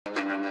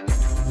Hello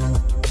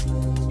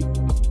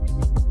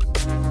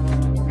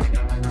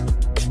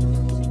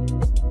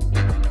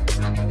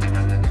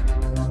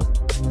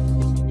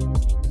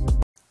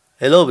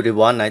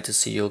everyone, nice to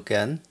see you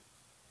again.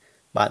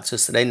 Bạn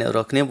sẽ đây nữa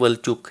rồiគ្នាវិល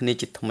ជួបគ្នា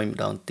ជាថ្មីម្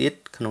ដងទៀត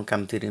ក្នុងក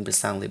ម្មវិធីរៀនភា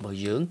សាអង់គ្លេសរបស់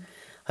យើង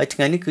ហើយថ្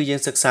ងៃនេះគឺយើង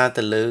សិក្សា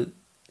ទៅលើ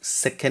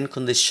second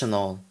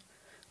conditional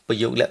ប្រ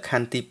យោគលក្ខខ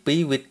ណ្ឌទី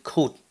2 with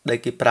could ដែល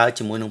គេប្រើ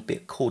ជាមួយនឹងពា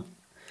ក្យ could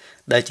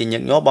ដែលជាញឹ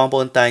កញាប់បងប្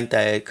អូនតែង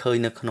តែឃើញ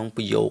នៅក្នុង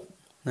ប្រយោគ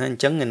ណាអញ្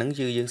ចឹងហ្នឹង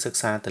គឺយើងសិក្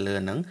សាទៅលើ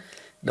ហ្នឹង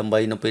ដើម្បី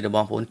នៅពេលដែលប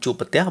ងប្អូនជួប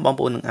ប្រទះបង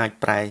ប្អូននឹងអាច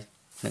ប្រែ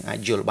នឹងអាច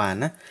យល់បាន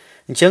ណា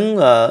អញ្ចឹង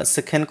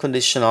second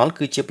conditional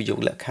គឺជាប្រយោគ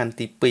លក្ខខណ្ឌ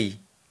ទី2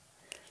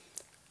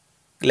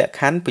លក្ខ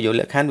ខណ្ឌប្រយោគ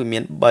លក្ខខណ្ឌវាមា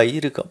ន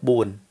3ឬក៏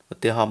4ឧ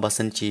ទាហរណ៍បើ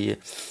សិនជា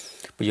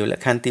ប្រយោគល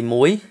ក្ខខណ្ឌទី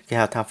1គេ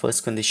ហៅថា first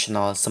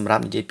conditional សម្រា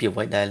ប់និយាយពីអ្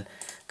វីដែល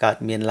កើត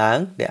មានឡើង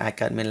ដែលអាច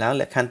កើតមានឡើង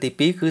លក្ខខណ្ឌទី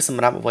2គឺស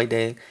ម្រាប់អ្វី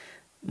ដែល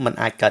មិន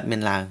អាចកើតមា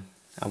នឡើង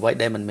អ្វី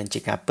ដែលមិនមែនជា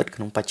ការពិតក្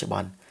នុងបច្ចុប្ប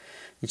ន្ន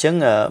អញ្ចឹង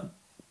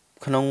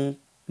ក្នុង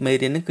មេ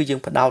រៀននេះគឺយើង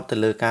ផ្ដោតទៅ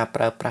លើការ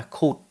ប្រើប្រាស់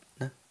could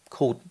ណា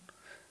could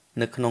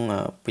នៅក្នុង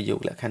ប្រយោគ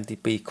លក្ខខណ្ឌទី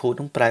2 could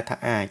នោះប្រែថា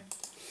អាច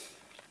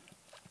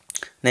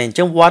ណែអញ្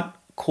ចឹង what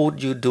could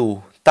you do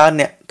តើ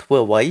អ្នកធ្វើ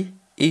អ្វី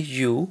if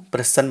you ប្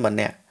រសិនបើ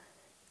អ្នក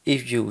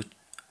if you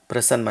ប្រ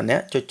សិនបើអ្នក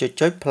ចុ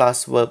ច plus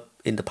verb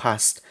in the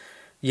past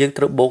យើង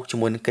ត្រូវបូកជា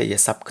មួយនឹងកិរិយា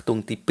សព្ទខ្ទ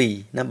ង់ទី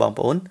2ណាបង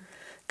ប្អូន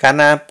កាល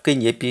ណាគេ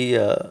និយាយពី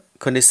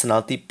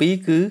conditional ទី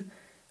2គឺ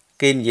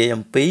គេនិយាយ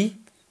អំពី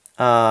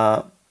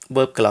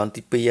verb cloud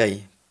ទី2ហើយ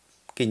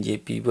គេនិយាយ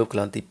ពី verb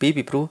cloud ទី2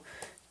ពីព្រោះ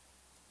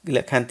ល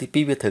ក្ខខណ្ឌ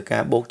ទី2វាត្រូវកា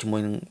របូកជាមួ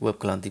យនឹង verb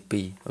cloud ទី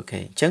2អូខេ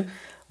អញ្ចឹង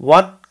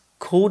what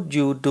could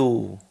you do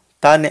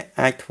តើអ្នក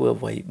អាចធ្វើ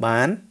អ្វី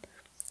បាន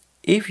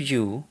if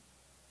you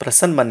ប្រ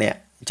សិនបើអ្នក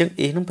អញ្ចឹង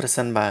if នោះប្រ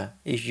សិនបើ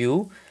if you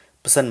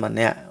ប្រសិនបើ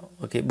អ្នក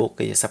អូខេបូក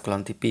កិរិយាសព្ទក្លង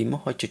ទី2មក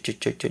ហើយចុច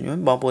មក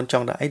បងប្អូនច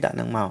ង់ដាក់អីដាក់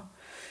ហ្នឹងមក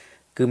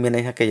គឺមានន័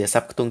យថាកិរិយាស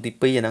ព្ទខ្ទង់ទី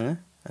2ហ្នឹង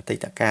អតី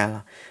តកាល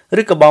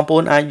ឬក៏បងប្អូ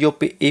នអាចយក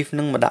ពាក្យ if ហ្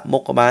នឹងមកដាក់មុ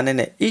ខក៏បានដែរ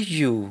if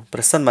you ប្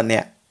រសិនបើអ្ន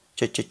ក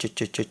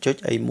ចុច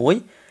អីមួយ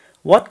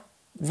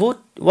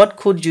what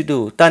could you do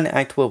តើអ្នក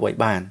អាចធ្វើអ្វី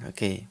បានអូ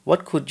ខេ what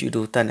could you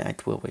do តើអ្នកអាច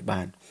ធ្វើអ្វី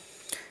បាន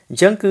អញ្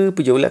ចឹងគឺ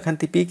ប្រយោគលក្ខខណ្ឌ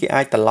ទី2គេ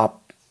អាចត្រឡប់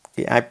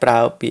គេអាចប្រើ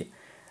ពាក្យ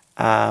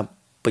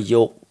ប្រ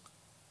យោគ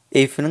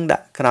if ហ្នឹងដា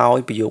ក់ក្រោយ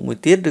ប្រយោគមួយ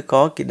ទៀតឬ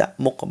ក៏គេដាក់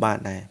មុខក៏បាន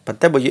ដែរប៉ុន្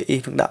តែបើយក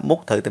if ហ្នឹងដាក់មុខ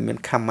ត្រូវតែមាន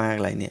comma ក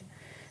ន្លែងនេះ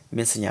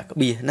មានសញ្ញាក្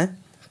បៀសណា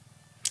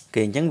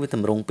គេអញ្ចឹងវាត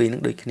ម្រង់ពីរហ្នឹ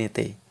ងដូចគ្នា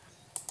ទេ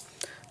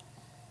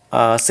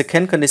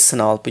second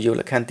conditional ប្រយោគ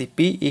លក្ខខណ្ឌទី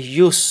2 is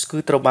used គឺ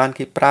ត្រូវបាន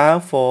គេប្រើ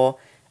for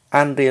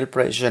unreal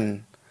present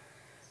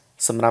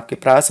សម្រាប់គេ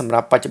ប្រើសម្រា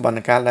ប់បច្ចុប្ប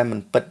ន្នកាលដែលមិ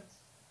នពិត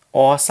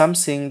or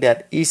something that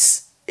is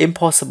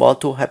impossible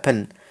to happen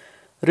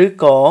ឬ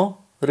ក៏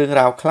រឿង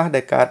រ៉ាវខ្លះ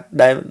ដែលកើត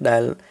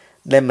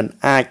ដែលមិន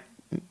អាច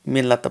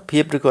មានលទ្ធភា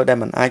ពឬក៏ដែល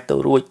មិនអាចទៅ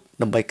រួច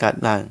ដើម្បីកើត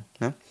ឡើង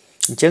ណា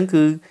អញ្ចឹង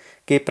គឺ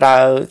គេប្រើ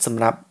ស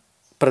ម្រាប់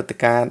ព្រឹត្តិ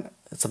ការណ៍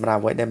សម្រាប់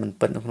អ្វីដែលមិន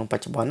ពិតនៅក្នុងប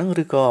ច្ចុប្បន្នហ្នឹង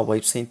ឬក៏អ្វី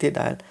ផ្សេងទៀត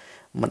ដែល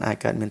មិនអាច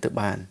កើតមានទៅ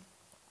បាន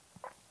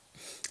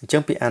អញ្ចឹ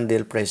ងពី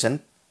unreal present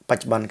ប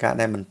ច្ចុប្បន្នកាល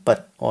ដែលមិនពិត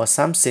or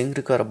something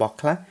ឬក៏របស់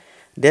ខ្លះ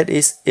that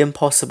is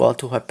impossible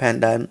to happen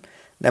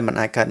ដែលមិន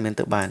អាចកើតមាន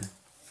ទៅបាន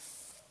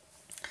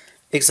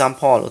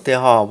example ឧទា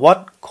ហរណ៍ what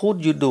could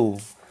you do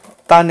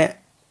តើអ្នក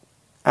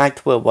អាច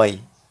ធ្វើអ្វី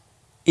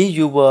if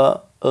you were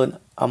an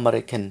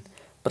American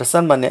ប្រសិ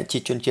នបើអ្នកជា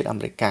ជនជាតិអា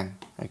មេរិក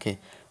អូខេ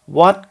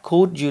what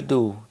could you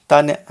do តើ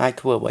អ្នកអាច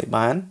ធ្វើអ្វី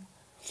បាន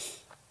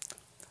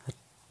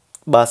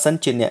បើសិន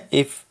ជាអ្នក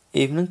if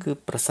ហ្នឹងគឺ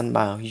ប្រសិន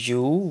បើ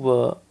you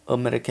were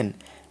American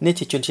នេះ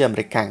ជាជនជាតិអាមេ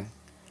រិក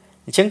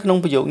អញ្ចឹងក្នុង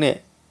ប្រយោគនេះ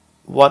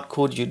what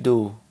could you do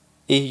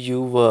if you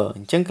were អ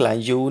ញ្ចឹងកន្លែង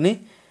you នេះ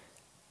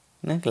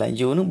ណាកន្លែង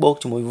you នឹងបូក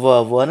ជាមួយ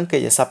were ហ្នឹងកិ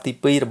រិយាសព្ទទី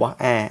2របស់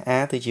a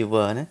ទៅជា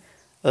were ណា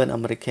an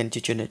American ជា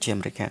ជនជាតិអា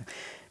មេរិក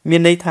មា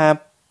នន័យថា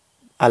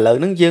ឥឡូវ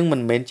ហ្នឹងយើងមិ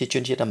នមែនជាជ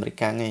នជាតិអាមេរិ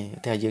កទេ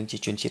តែយើងជា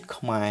ជនជាតិ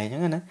ខ្មែរអញ្ចឹ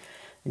ងណា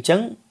អញ្ចឹង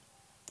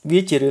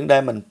វាជារឿងដែ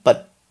លមិនពិត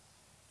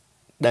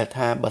ដែល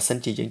ថាបើសិន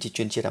ជាយើងជាជ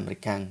នជាតិអាមេរិ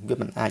កវា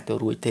មិនអាចទៅ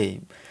រួចទេ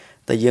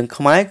តែយើង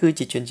ខ្មែរគឺ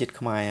ជាជនជាតិ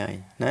ខ្មែរហើយ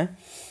ណា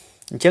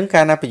អញ្ចឹង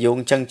កាលណាប្រយោគ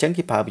អញ្ចឹង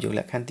គេប្រើប្រយោគល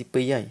ក្ខខណ្ឌទី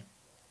2ហើយ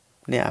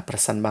នេះអាប្រ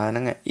សិនបើហ្នឹ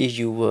ង if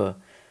you were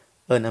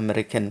an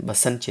American បើ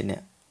សិនជាអ្ន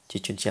កជា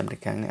ជនជាតិអាមេរិ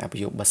កអាប្រ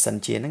យោគបើសិន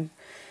ជាហ្នឹង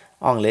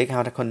អង់គ្លេសហៅ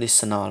ថា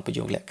conditional ប្រ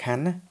យោគលក្ខខណ្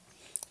ឌណាអ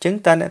ញ្ចឹង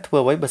តើអ្នកធ្វើ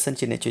អ្វីបើសិន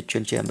ជាអ្នកជាជ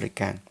នជាតិអាមេរិ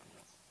ក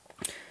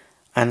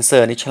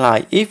answer នេះឆ្លើយ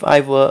if I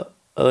were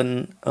an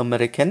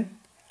American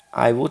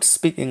I would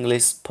speak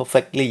English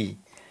perfectly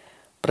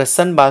ប្រ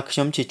សិនបើខ្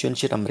ញុំជាជន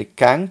ជាតិអាមេរិក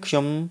ខ្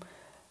ញុំ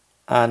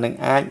នឹង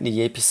អាចនិ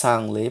យាយភាសា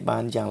អង់គ្លេសបា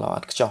នយ៉ាងល្អឥ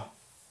តខ្ចោះ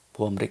ព្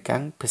រោះអាមេរិក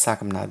ភាសា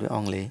កំណើតវាអ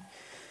ង់គ្លេស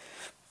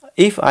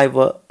if I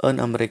were an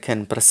American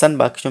ប្រសិន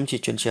បើខ្ញុំជា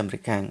ជនជាតិអាមេរិ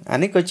កអា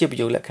នេះក៏ជាប្រ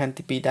យោគលក្ខខណ្ឌ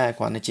ទី2ដែរ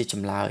គ្រាន់តែជាច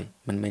ម្លើយ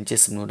មិនមែនជា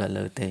សំណួរដែល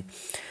លើទេ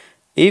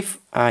if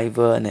I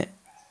were នេះ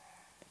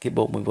គេ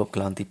បូកមួយ verb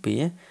cloud ទី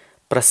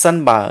2ប្រសិន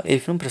បើ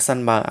if នោះប្រសិន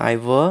បើ I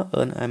were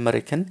an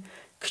American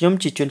ខ្ញុំ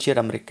ជាជនជាតិ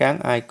អាមេរិក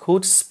I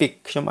could speak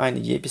ខ្ញុំអាច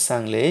និយាយភាសា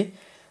អង់គ្លេស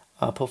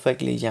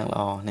perfectly យ៉ាងល្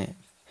អនេះ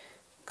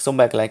សូម្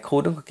បីកន្លែង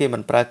could នោះគេមិ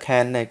នប្រើ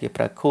can ទេគេ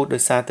ប្រើ could ដោ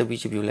យសារតែវា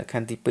ជាប្រយោគលក្ខខ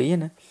ណ្ឌទី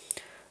2ណា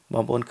ប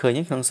ងប្អូនឃើញ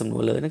ក្នុងសំណួ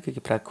រលើនេះគឺ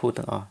គេប្រើ could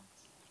ទាំងអស់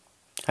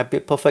ហើយពា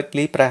ក្យ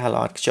perfectly ប្រែហាឡ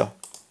អត់ខ្ចោះ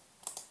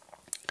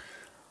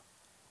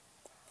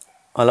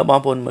ឥឡូវបង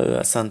ប្អូនមើល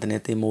សន្ទនា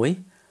ទី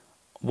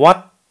1 What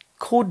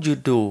could you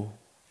do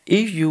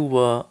if you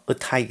were a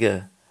tiger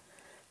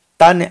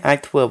តើអ្នកអាច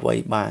ធ្វើអ្វី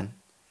បាន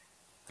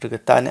ឬក៏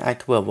តើអ្នកអាច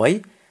ធ្វើអ្វី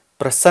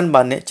ប្រសិន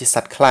បើអ្នកជាស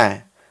ត្វខ្លា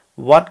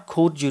What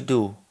could you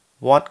do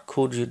What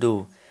could you do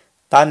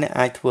តើអ្នក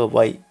អាចធ្វើអ្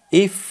វី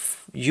if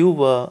you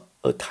were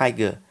a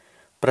tiger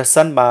ប្រ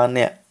សិនបើ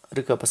អ្នក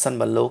ឬក៏ប្រសិន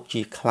បើលោក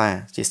ជាខ្លា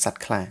ជាសត្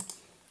វខ្លា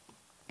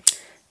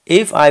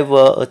If I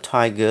were a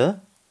tiger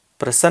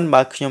ប្រសិន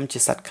បើខ្ញុំជា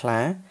សត្វខ្លា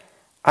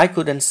I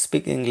couldn't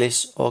speak English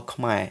or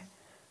Khmer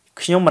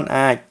ខ្ញុំមិន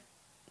អាច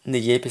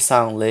និយាយភាសា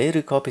អង់គ្លេស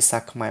ឬក៏ភាសា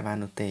ខ្មែរបាន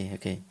នោះទេអូ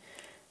ខេ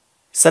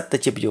សិតតែ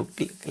ជាប្រយោគ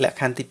លក្ខ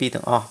ខណ្ឌទី2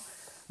ទាំងអស់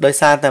ដោយ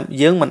សារតែ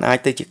យើងមិនអាច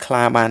ទៅជាខ្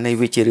លាបាននេះ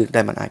វាជារឿង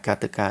ដែលមិនអាចកើ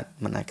ត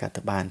មិនអាចកើត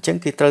ទៅបានអញ្ចឹង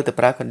គេត្រូវតែ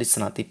ប្រើ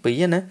conditional ទី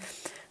2ណា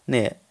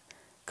នេះ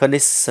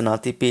conditional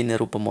ទី2នៃ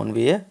រូបមន្ត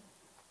វា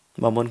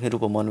បើមុនគឺរូ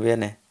បមន្តវា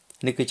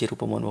នេះគឺជារូ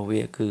បមន្តរបស់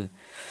វាគឺ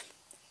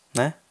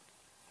ណា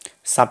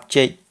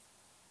subject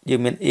យើង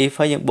មាន if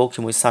ហើយយើងបូក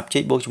ជាមួយ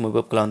subject បូកជាមួយ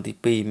verb កន្លងទី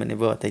2មាន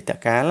verb អតីត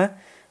កាល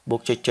បូ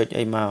កចុច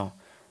អីមក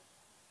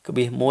ក្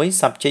បៀស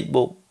1 subject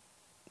បូក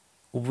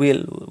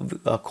will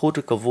could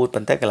ឬក៏ would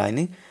ប៉ុន្តែកន្លែង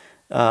នេះ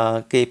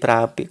គេប្រើ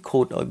ពាក្យ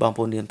could ឲ្យបង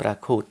ប្អូនរៀនប្រើ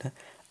could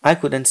I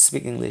couldn't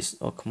speak English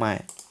or Khmer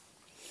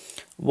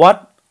What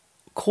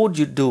could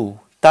you do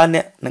តើអ្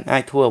នកនឹងអា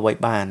ចធ្វើអ្វី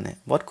បាន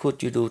What could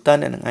you do តើ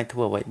អ្នកនឹងអាចធ្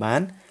វើអ្វីបា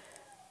ន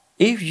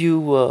If you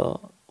were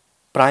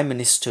prime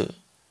minister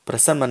ប្រ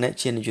សិនបើអ្នក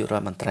ជានាយករ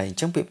ដ្ឋមន្ត្រីអញ្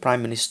ចឹងពាក្យ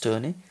prime minister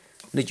នេះ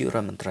នាយករ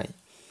ដ្ឋមន្ត្រី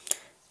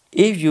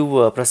If you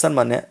were ប្រសិន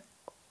បើអ្នក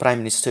prime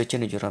minister ជា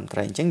នាយករដ្ឋមន្ត្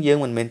រីអញ្ចឹងយើង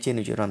មិនមែនជា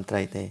នាយករដ្ឋមន្ត្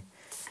រីទេ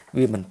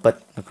វាមិនពិត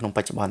នៅក្នុងប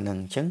ច្ចុប្បន្នហ្នឹង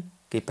អញ្ចឹង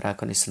គេប្រើ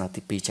conditional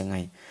ទី2ចឹង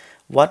ហើយ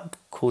What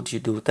could you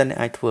do តើអ្នក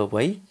អាចធ្វើអ្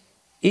វី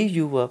If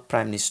you were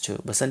prime minister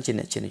បើសិនជា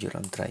អ្នកជានាយករ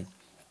ដ្ឋមន្ត្រី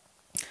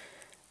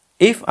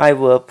If I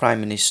were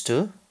prime minister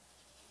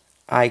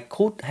I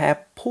could have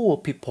poor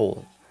people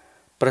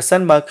ប្រសិន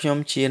បើខ្ញុំ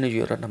ជានាយ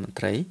ករដ្ឋមន្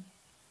ត្រី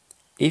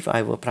If I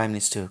were prime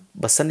minister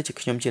បើសិនជា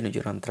ខ្ញុំជានាយ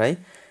ករដ្ឋមន្ត្រី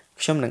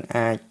ខ្ញុំនឹង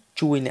អាច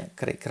ជួយអ្នក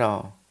ក្រីក្រ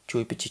ជួ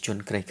យប្រជាជន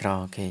ក្រីក្រ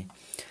អូខេ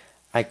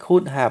I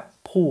could have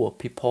poor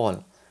people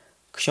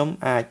ខ្ញុំ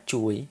អាច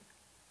ជួយ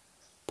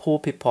poor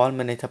people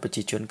មានន័យថាប្រ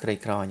ជាជនក្រី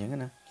ក្រអញ្ចឹង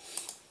ណា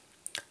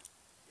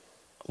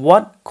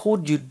What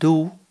could you do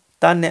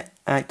តើអ្នក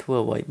អាចធ្វើ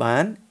អ្វីបា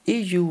ន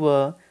If you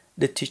were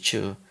the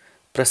teacher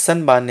ប្រសិន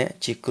បើអ្នក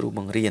ជាគ្រូប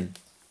ង្រៀន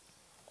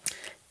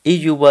If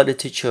you were the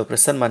teacher ប្រ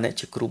សិនបើអ្នក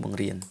ជាគ្រូបង្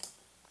រៀន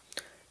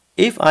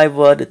If I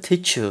were the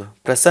teacher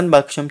ប្រសិនបើ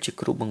ខ្ញុំជា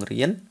គ្រូបង្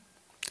រៀន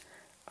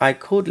I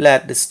could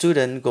let the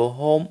student go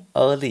home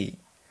early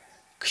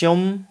ខ្ញុំ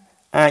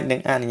អាចនឹ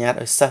ងអនុញ្ញាត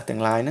ឲ្យសិស្សទាំ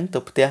ងឡាយហ្នឹងទៅ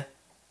ផ្ទះ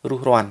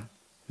រុះរាន់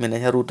មានន័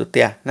យថារត់ទៅផ្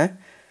ទះណា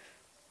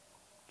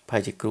ប្រហែ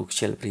លជាគ្រូខ្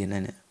ជិលរៀនហ្នឹ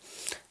ង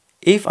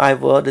If I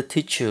were the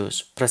teachers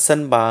ប្រសិន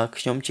បើ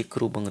ខ្ញុំជាគ្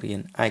រូបង្រៀន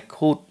I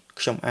could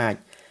ខ្ញុំអាច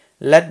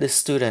let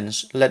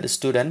the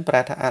student ប្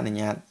រែថាអនុញ្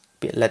ញាត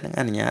ពាក្យ let នឹង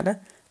អនុញ្ញាត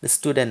the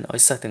student ឲ្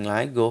យសិស្សទាំងឡា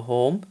យ go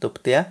home ទៅ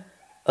ផ្ទះ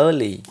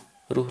early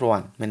រុះរា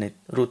ន់មានន័យ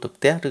រត់ទៅ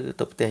ផ្ទះឬ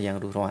ទៅផ្ទះយ៉ាង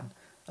រុះរាន់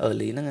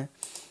early ហ្នឹងណា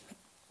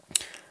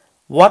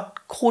What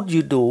could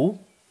you do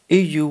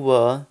if you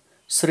were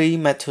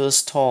 3 meters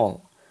tall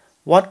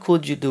What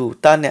could you do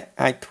តើអ្នក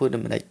អាចធ្វើដូ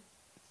ចម្តេច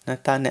ណា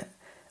តើអ្នក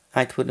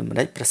អាចធ្វើដូចម្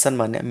តេចប្រសិន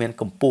បើអ្នកមាន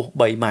កម្ពស់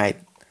3ម៉ែត្រ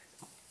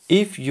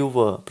If you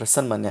were ប្រ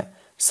សិនបើអ្នក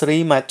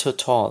3 meter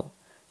tall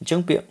អញ្ចឹង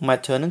ពាក្យ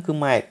meter ហ្នឹងគឺ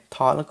ម៉ែត្រ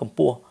tall ហ្នឹងកម្ព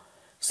ស់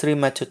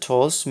3 meter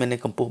tall មានន័យ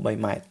កម្ពស់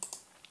3ម៉ែត្រ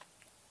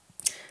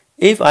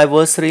If I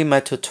were 3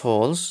 meter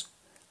tall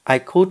I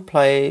could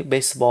play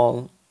baseball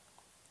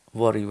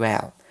very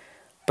well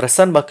ប្រ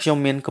សិនបើខ្ញុំ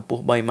មានកម្ព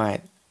ស់3ម៉ែ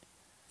ត្រ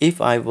If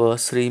I were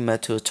 3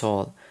 meter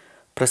tall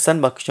ប្រសិន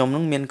បើខ្ញុំនឹ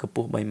ងមានកម្ព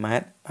ស់3ម៉ែ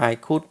ត្រ I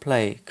could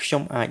play ខ្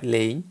ញុំអាច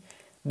លេង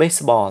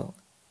baseball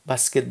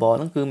basketball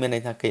ហ្នឹងគឺមានន័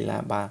យថាកីឡា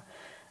បា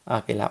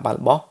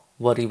ល់បោះ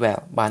very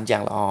well បានយ៉ា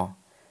ងល្អ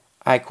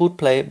I could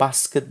play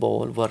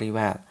basketball very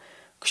well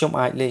ខ្ញុំ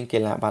អាចលេងកី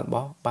ឡាបាល់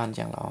បោះបាន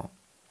យ៉ាងល្អ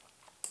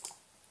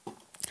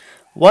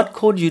What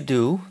could you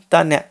do តើ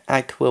អ្នកអា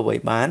ចធ្វើអ្វី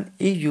បាន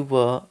if you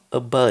were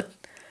a bird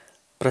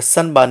ប្រ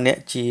សិនបើអ្នក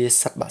ជា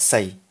សត្វបក្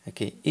សីអូ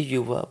ខេ if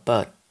you were a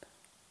bird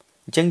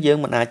អញ្ចឹងយើង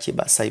មិនអាចជា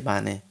បក្សីបា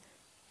នទេ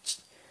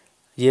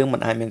យើងមិន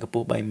អាចមានកម្ព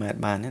ស់3ម៉ែត្រ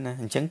បានទេណា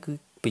អញ្ចឹងគឺ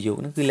ប្រយោគ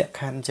ហ្នឹងគឺលក្ខ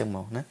ខណ្ឌអញ្ចឹងម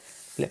កណា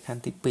លក្ខខណ្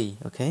ឌទី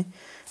2អូខេ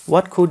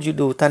What could you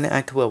do តើអ្នក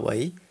អាចធ្វើអ្វី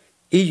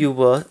if you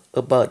were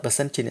a bird បើ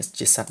សិនជាអ្នក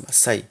ជាសត្វប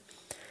ក្សី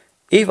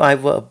If I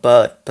were a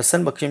bird បើសិន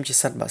បើខ្ញុំជា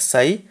សត្វបក្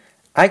សី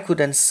I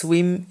couldn't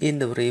swim in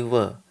the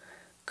river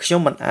ខ្ញុំ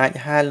មិនអាច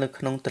ហែលនៅ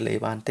ក្នុងទន្លេ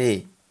បានទេ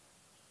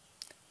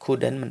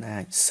couldn't មិនអា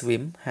ច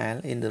swim ហែល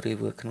in the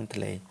river ក្នុងទ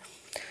ន្លេ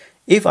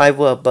If I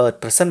were a bird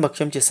ប្រសិនបើខ្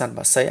ញុំជាសត្វប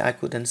ក្សី I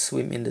couldn't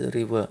swim in the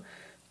river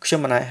ខ្ញុំ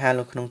មិនអាចហែល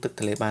នៅក្នុងទឹកទ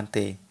ន្លេបាន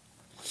ទេ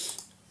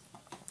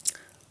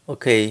អូ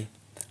ខេ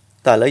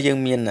តើឥឡូវយើង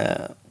មាន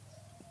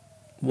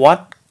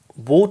What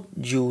would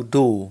you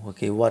do អូ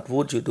ខេ What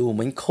would you do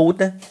មិញ could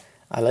ណា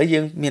ឥឡូវយើ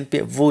ងមានពា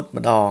ក្យ would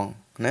ម្ដង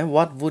ណា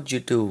What would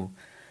you do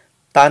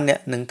ta nè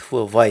nâng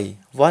thua vậy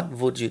what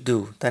would you do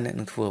ta nè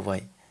nâng thua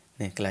vậy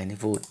nè cái này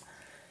would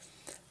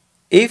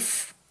if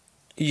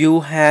you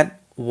had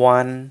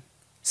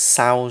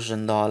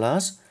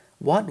 $1,000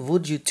 what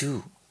would you do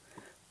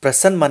ប្រ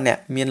សិនបើអ្នក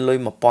មានលុយ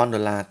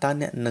$1,000តើ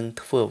អ្នកនឹង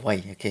ធ្វើអ្វី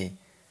អូខេ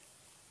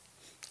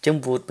ចឹង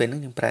would ពេលហ្នឹ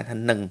ងយើងប្រែថា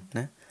នឹង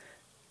ណា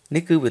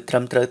នេះគឺវាត្រឹ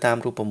មត្រូវតាម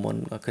រូបមន្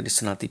ត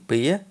conditional ទី2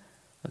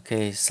អូខេ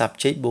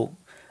subject បូក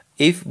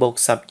if បូក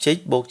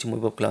subject បូកជាមួយ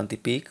verb ទី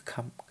2គឺ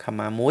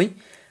comma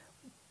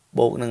 1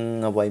បូកនឹង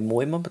អ្វីមួ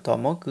យមកបន្ត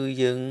មកគឺ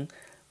យើង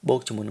បូក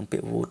ជាមួយនឹងពា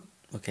ក្យ would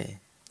អូខេ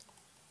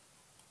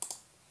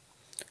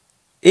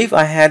if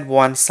I had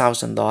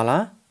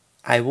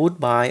 $1,000 I would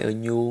buy a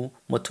new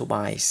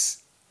motorbike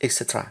etc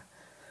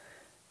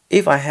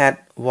if I had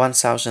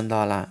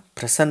 $1,000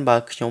 ប្រសិនបើ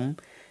ខ្ញុំ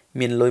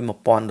មានលុយ$1,000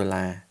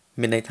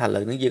មានន័យថាឥឡូ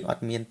វនេះយើងអ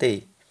ត់មានទេ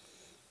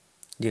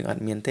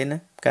ណា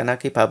កាលណា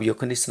គេប្រើប្រយោគ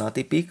conditional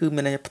ទី2គឺ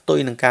មានន័យផ្ទុយ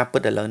នឹងការពិ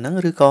តឥឡូវហ្នឹង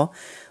ឬក៏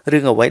រឿ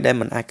ងអ្វីដែល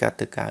មិនអាចកើត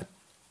ទៅកើត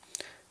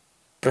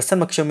ប្រសិន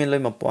បើខ្ញុំមានលុ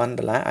យ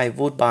$1,000 I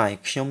would buy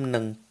ខ្ញុំនឹ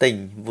ងទិញ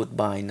would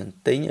buy នឹង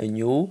ទិញ a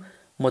new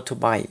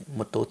motorbike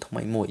ម៉ូតូថ្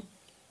មីមួយ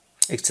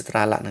etc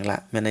ឡាក់នឹងឡា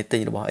ក់មានន័យទិ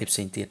ញរបស់អីផ្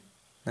សេងទៀត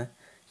ណា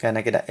កាល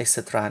ណាគេដាក់ etc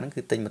ហ្នឹង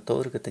គឺទិញម៉ូតូ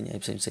ឬក៏ទិញអី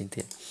ផ្សេង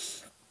ទៀត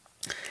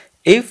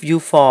if you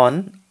found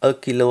a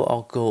kilo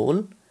of gold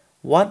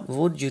what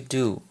would you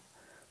do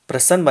ប្រ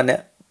សិនបើអ្នក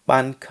បា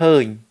នឃើ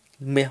ញ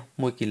មាស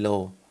1គីឡូ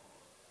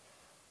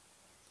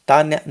តើ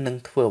អ្នកនឹង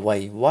ធ្វើអ្វី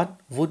what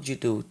would you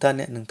do តើ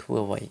អ្នកនឹងធ្វើ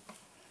អ្វី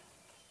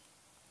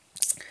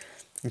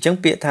អញ្ចឹង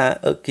ពាក្យថា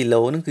a kilo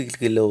ហ្នឹងគឺ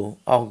គីឡូ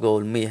of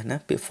gold មាសណា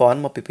ពាក្យ found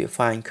មកពីពាក្យ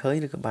find ឃើញ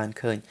ឬក៏បាន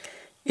ឃើញ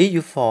if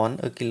you found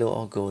a kilo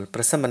of gold ប្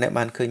រសិនបើអ្នក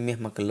បានឃើញមាស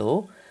1គីឡូ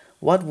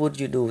what would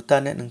you do តើ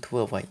អ្នកនឹងធ្វើ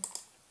អ្វី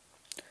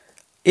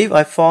if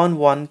I found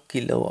 1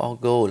 kilo of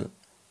gold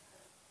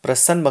ប្រ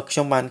សិនបើខ្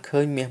ញុំបានឃើ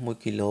ញមាស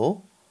1គីឡូ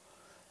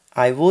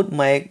I would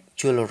make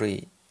jewelry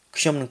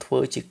ខ្ញុំនឹងធ្វើ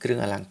ជាគ្រឿង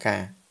អលង្ការ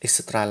etc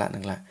ឡាក់នឹ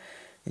ងឡា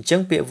អញ្ចឹ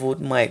ងពាក្យ would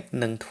make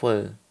នឹងធ្វើ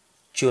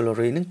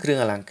jewelry នឹងគ្រឿង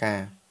អលង្ការ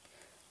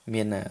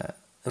មាន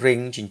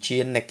ring ចិញ្ចៀ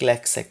ន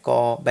necklace ខ្សែក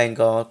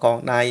bangle កង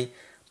ដៃ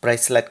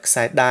bracelet ខ្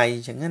សែដៃអ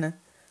ញ្ចឹងណាអូ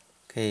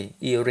ខេ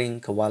earring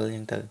កវ៉ាល់អញ្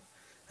ចឹងទៅ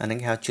អាហ្នឹង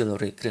គេហៅ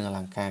jewelry គ្រឿងអល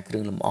ង្ការគ្រឿ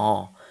ងលម្អ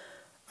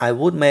I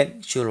would make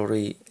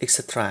jewelry etc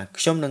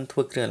ខ្ញុំនឹងធ្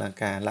វើគ្រឿងអលង្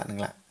ការឡាក់នឹង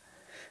ឡា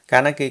កា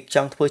លណាគេច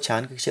ង់ធ្វើច្រើ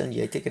នគឺយើងនិ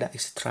យាយទៅគេដាក់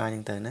etc អញ្ចឹ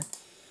ងទៅណា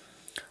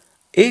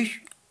if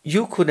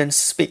you couldn't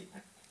speak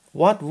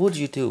what would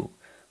you do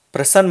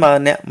ប្រសិនបើ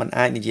អ្នកមិន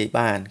អាចនិយាយ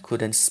បាន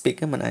couldn't speak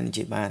មិនអាចនិ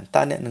យាយបាន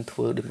តើអ្នកនឹងធ្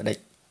វើដូចម្ដេច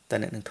តើ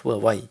អ្នកនឹងធ្វើ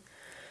អ្វី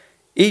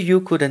if you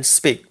couldn't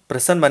speak ប្រ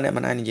សិនបើអ្នក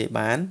មិនអាចនិយាយ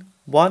បាន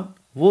what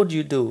would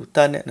you do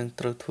តើអ្នកនឹង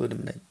ត្រូវធ្វើដូច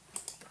ម្ដេច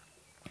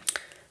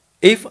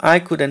if I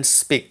couldn't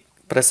speak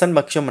ប្រសិន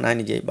បើខ្ញុំមិនអាច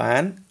និយាយបា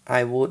ន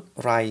I would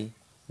write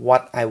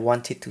what I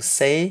wanted to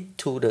say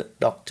to the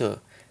doctor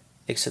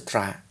etc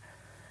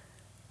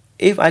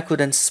if I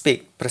couldn't speak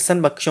ប្រសិន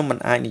បើខ្ញុំមិន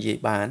អាចនិយាយ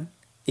បាន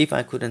if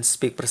I couldn't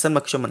speak ប្រសិន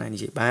បើខ្ញុំមិនអាចនិ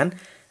យាយបាន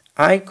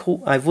I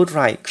would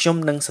write ខ្ញុំ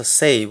នឹងសរ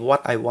សេរ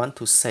what I want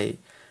to say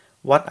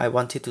what I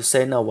wanted to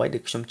say នៅអ្វីដែ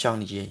លខ្ញុំចង់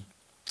និយាយ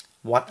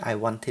what I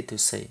wanted to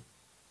say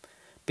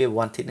ពាក្យ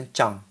wanted នឹង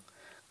ចង់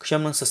ខ្ញុំ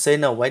នឹងសរសេរ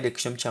នៅអ្វីដែល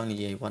ខ្ញុំចង់និ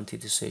យាយ wanted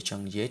to say ច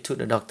ង់និយាយ to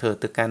the doctor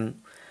ទៅកាន់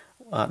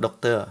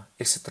doctor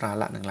etc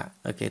ឡាក់នឹងឡាក់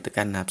អូខេទៅ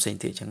កាន់ណាផ្សេង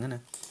ទៀតអញ្ចឹងណា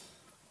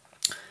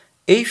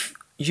if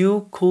you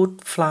could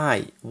fly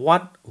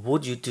what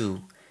would you do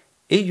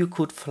if you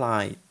could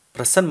fly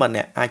ប្រសិនបើ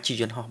អ្នកអាចជិះ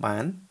យន្តហោះបា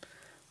ន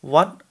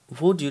what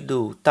would you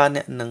do តើ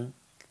អ្នកនឹង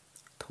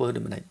ធ្វើដូ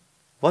ចម្ដេច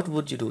what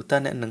would you do តើ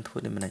អ្នកនឹងធ្វើ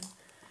ដូចម្ដេច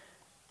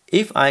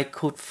if I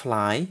could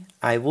fly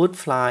I would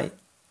fly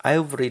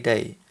every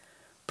day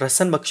ប្រ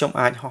សិនបើខ្ញុំ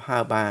អាចហោះហើ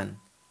របាន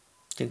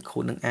ជាង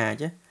could នឹងអា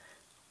ច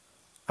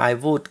I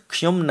would ខ្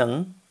ញុំនឹង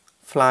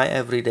fly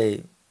every day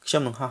ខ្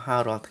ញុំនឹងហោះហើរ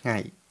រាល់ថ្ងៃ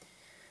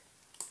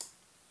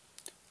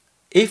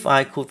if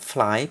I could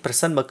fly ប្រ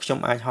សិនបើខ្ញុំ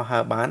អាចហោះហើ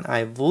របាន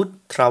I would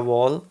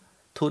travel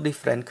to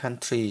different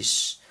countries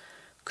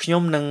ខ្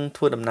ញុំនឹង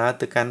ធ្វើដំណើរ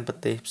ទៅកាន់ប្រ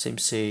ទេសផ្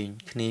សេងៗ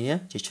គ្នា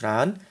ជាច្រើ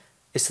ន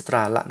etc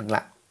ឡាក់នឹង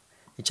ឡាក់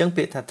អញ្ចឹង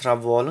ពាក្យថា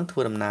travel នឹងធ្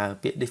វើដំណើរ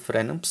ពាក្យ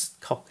different នឹង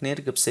ខុសគ្នា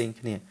ឬក៏ផ្សេង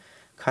គ្នា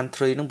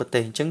country នឹងប្រទេ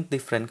សអញ្ចឹង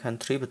different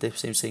country ប្រទេស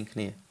ផ្សេងៗគ្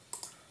នា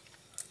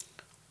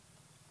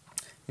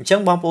អញ្ចឹង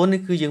បងប្អូន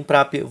នេះគឺយើងប្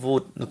រើពាក្យ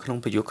would នៅក្នុង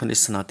ប្រយោគ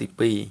conditional ទី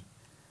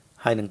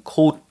2ហើយនឹង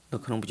could នៅ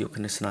ក្នុងប្រយោគ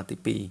conditional ទី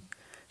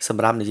2ស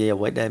ម្រាប់និយាយ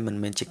អ្វីដែលមិន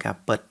មែនជាការ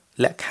ពិត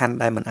លក្ខខណ្ឌ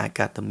ដែលមិនអាច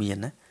កើតទៅមាន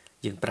ណា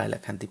យើងប្រើល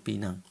ក្ខខណ្ឌទី2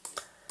ហ្នឹង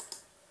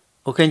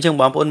អូខេអញ្ចឹង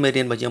បងប្អូនមេ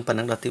រៀនរបស់យើងប៉ុណ្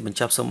ណឹងដល់ទីបញ្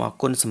ចប់សូមអរ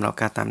គុណសម្រាប់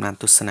ការតាមដាន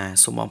ទស្សនា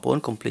សូមបងប្អូន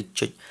កុំភ្លេច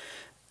ចុច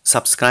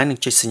Subscribe និង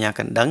ចុចសញ្ញា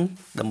កណ្ដឹង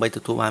ដើម្បីទ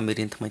ទួលបានមេ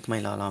រៀនថ្មី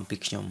ៗល្អៗពី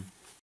ខ្ញុំ